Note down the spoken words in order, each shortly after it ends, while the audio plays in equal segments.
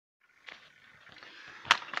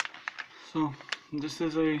So this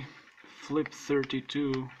is a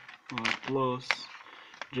Flip32 Plus,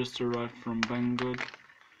 just arrived from Banggood.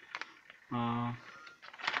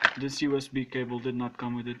 This USB cable did not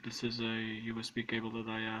come with it. This is a USB cable that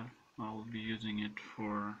I have. I'll be using it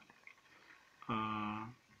for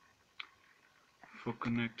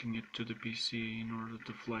connecting it to the PC in order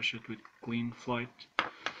to flash it with clean flight.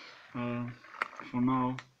 For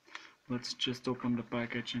now, let's just open the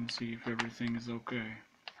package and see if everything is okay.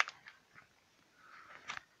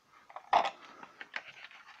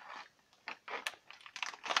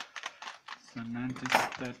 It's an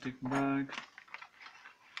anti-static bag.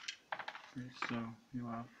 Okay, so you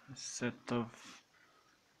have a set of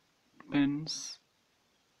pins.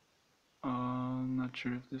 Not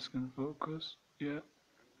sure if this can focus. Yeah,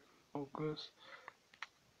 focus.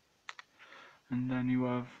 And then you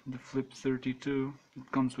have the Flip32.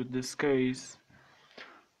 It comes with this case.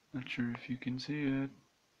 Not sure if you can see it.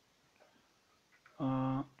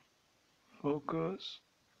 Focus.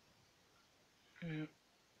 Yeah.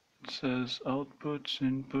 It says outputs,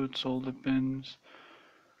 inputs, all the pins,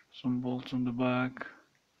 some bolts on the back,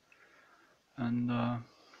 and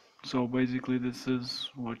so basically this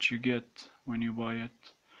is what you get when you buy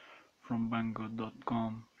it from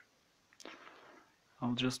Banggood.com.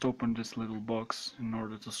 I'll just open this little box in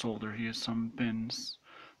order to solder here some pins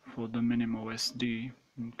for the Minimo SD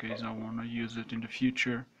in case I want to use it in the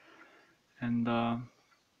future, and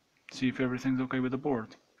see if everything's okay with the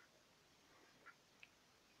board.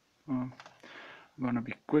 I'm gonna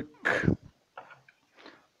be quick.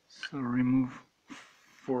 So remove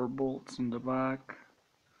 4 bolts in the back.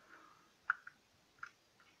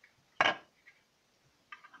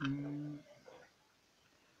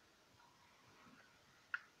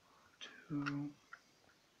 2,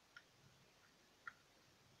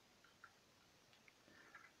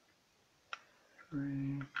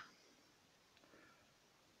 3.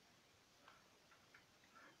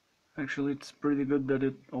 Actually, it's pretty good that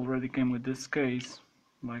it already came with this case.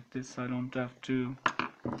 Like this, I don't have to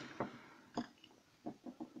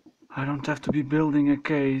be building a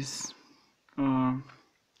case.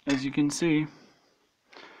 As you can see,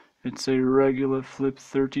 it's a regular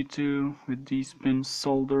Flip32 with these pins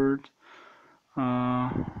soldered.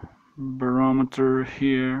 Barometer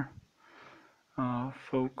here.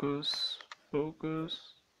 Focus.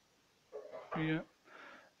 Yeah,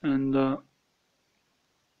 and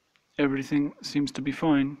everything seems to be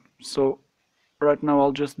fine. So right now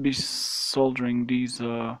I'll just be soldering these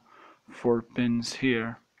 4 pins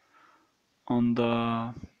here on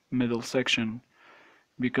the middle section,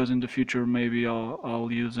 because in the future maybe I'll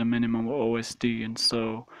use a minimum OSD, and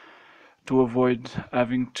so to avoid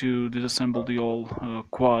having to disassemble the whole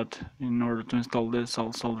quad in order to install this,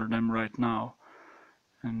 I'll solder them right now,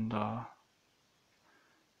 and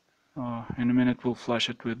in a minute we'll flash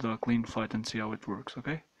it with clean flight and see how it works.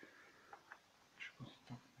 Okay.